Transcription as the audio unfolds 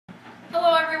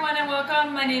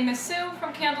welcome. My name is Sue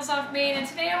from Candles Off Main, and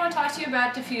today I want to talk to you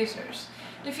about diffusers.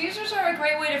 Diffusers are a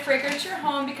great way to fragrance your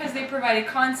home because they provide a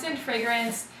constant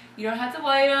fragrance. You don't have to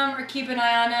light them or keep an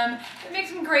eye on them. It makes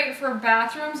them great for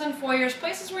bathrooms and foyers,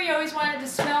 places where you always want it to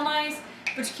smell nice,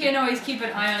 but you can't always keep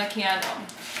an eye on a candle.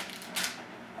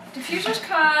 Diffusers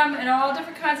come in all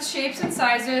different kinds of shapes and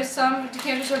sizes. Some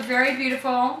decanters are very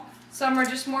beautiful, some are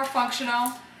just more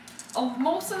functional.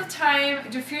 Most of the time,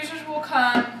 diffusers will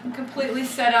come completely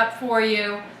set up for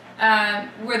you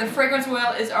where the fragrance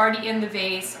oil is already in the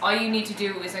vase. All you need to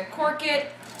do is uncork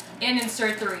it and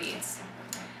insert the reeds.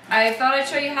 I thought I'd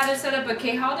show you how to set up a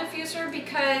K-Hall diffuser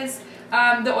because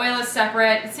the oil is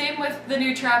separate. Same with the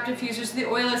new trap diffusers, the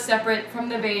oil is separate from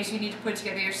the vase. You need to put it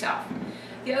together yourself.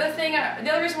 The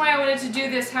other reason why I wanted to do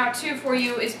this how-to for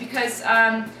you is because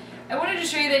I wanted to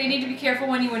show you that you need to be careful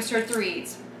when you insert the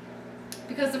reeds,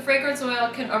 because the fragrance oil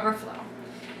can overflow.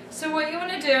 So what you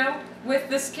want to do with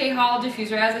this K-Hall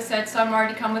diffuser, as I said, some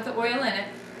already come with the oil in it.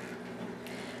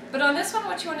 But on this one,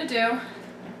 what you want to do,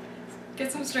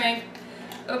 get some strength,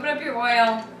 open up your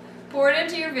oil, pour it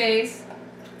into your vase,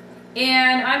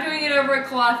 and I'm doing it over a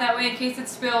cloth, that way in case it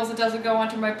spills, it doesn't go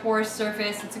onto my porous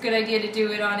surface. It's a good idea to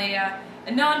do it on a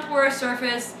non-porous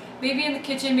surface, maybe in the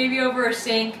kitchen, maybe over a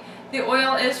sink. The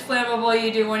oil is flammable,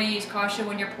 you do want to use caution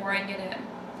when you're pouring it in.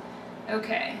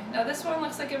 Okay, now this one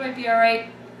looks like it might be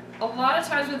alright. A lot of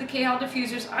times with the K-Hall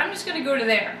diffusers, I'm just going to go to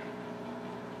there.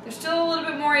 There's still a little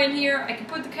bit more in here. I can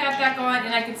put the cap back on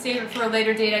and I can save it for a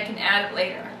later date. I can add it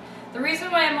later. The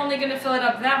reason why I'm only going to fill it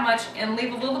up that much and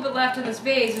leave a little bit left in this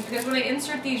vase is because when I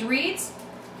insert these reeds,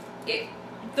 the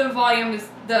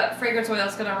fragrance oil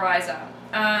is going to rise up.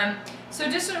 So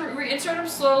just insert them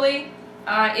slowly.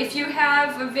 If you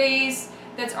have a vase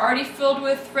that's already filled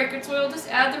with fragrance oil, just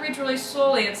add the reeds really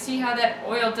slowly and see how that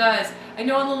oil does. I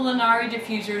know on the Lanari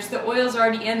diffusers, the oil's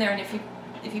already in there, and if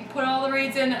you put all the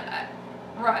reeds in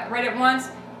right at once,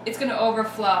 it's going to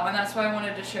overflow, and that's why I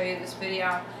wanted to show you this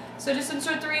video. So just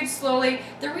insert the reeds slowly.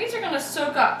 The reeds are going to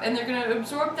soak up, and they're going to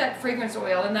absorb that fragrance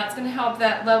oil, and that's going to help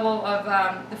that level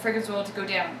of the fragrance oil to go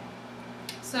down.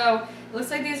 So it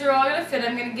looks like these are all going to fit.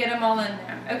 I'm going to get them all in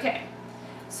there. Okay,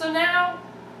 so now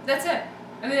that's it.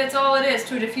 I mean, that's all it is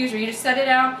to a diffuser. You just set it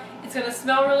out. It's going to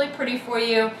smell really pretty for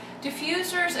you.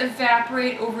 Diffusers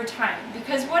evaporate over time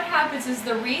because what happens is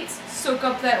the reeds soak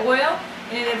up that oil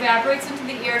and it evaporates into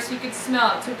the air so you can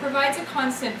smell it. So it provides a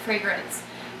constant fragrance.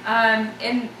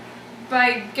 And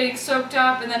by getting soaked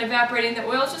up and then evaporating, the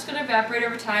oil is just going to evaporate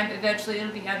over time. Eventually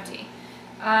it'll be empty.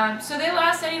 So they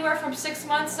last anywhere from 6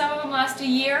 months. Some of them last a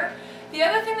year. The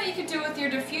other thing that you could do with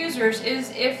your diffusers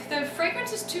is if the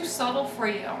fragrance is too subtle for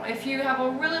you, if you have a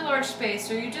really large space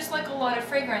or you just like a lot of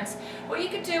fragrance, what you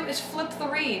could do is flip the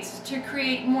reeds to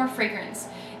create more fragrance.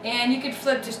 And you could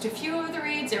flip just a few of the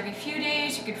reeds every few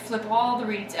days. You could flip all the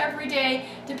reeds every day,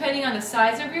 depending on the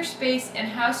size of your space and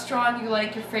how strong you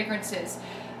like your fragrances.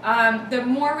 The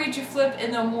more reeds you flip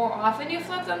and the more often you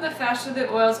flip them, the faster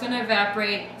the oil is going to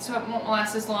evaporate, so it won't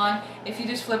last as long. If you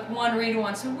just flip one reed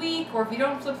once a week, or if you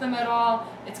don't flip them at all,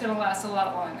 it's going to last a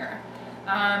lot longer.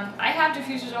 I have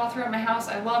diffusers all throughout my house.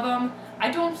 I love them.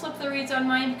 I don't flip the reeds on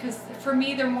mine because for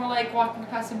me they're more like walking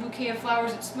past a bouquet of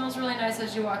flowers. It smells really nice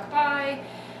as you walk by,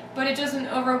 but it doesn't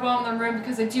overwhelm the room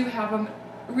because I do have them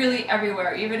really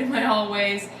everywhere, even in my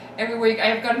hallways. Everywhere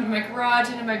I've got them in my garage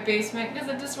and in my basement because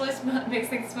it just really makes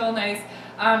things smell nice.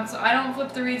 So I don't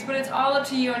flip the reeds, but it's all up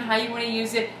to you and how you want to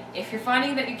use it. If you're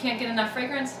finding that you can't get enough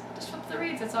fragrance, just flip the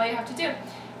reeds. That's all you have to do.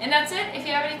 And that's it. If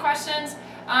you have any questions,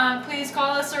 please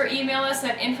call us or email us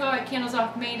at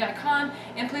info@candlesoffmain.com,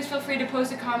 and please feel free to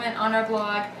post a comment on our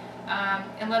blog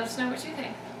and let us know what you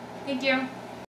think. Thank you.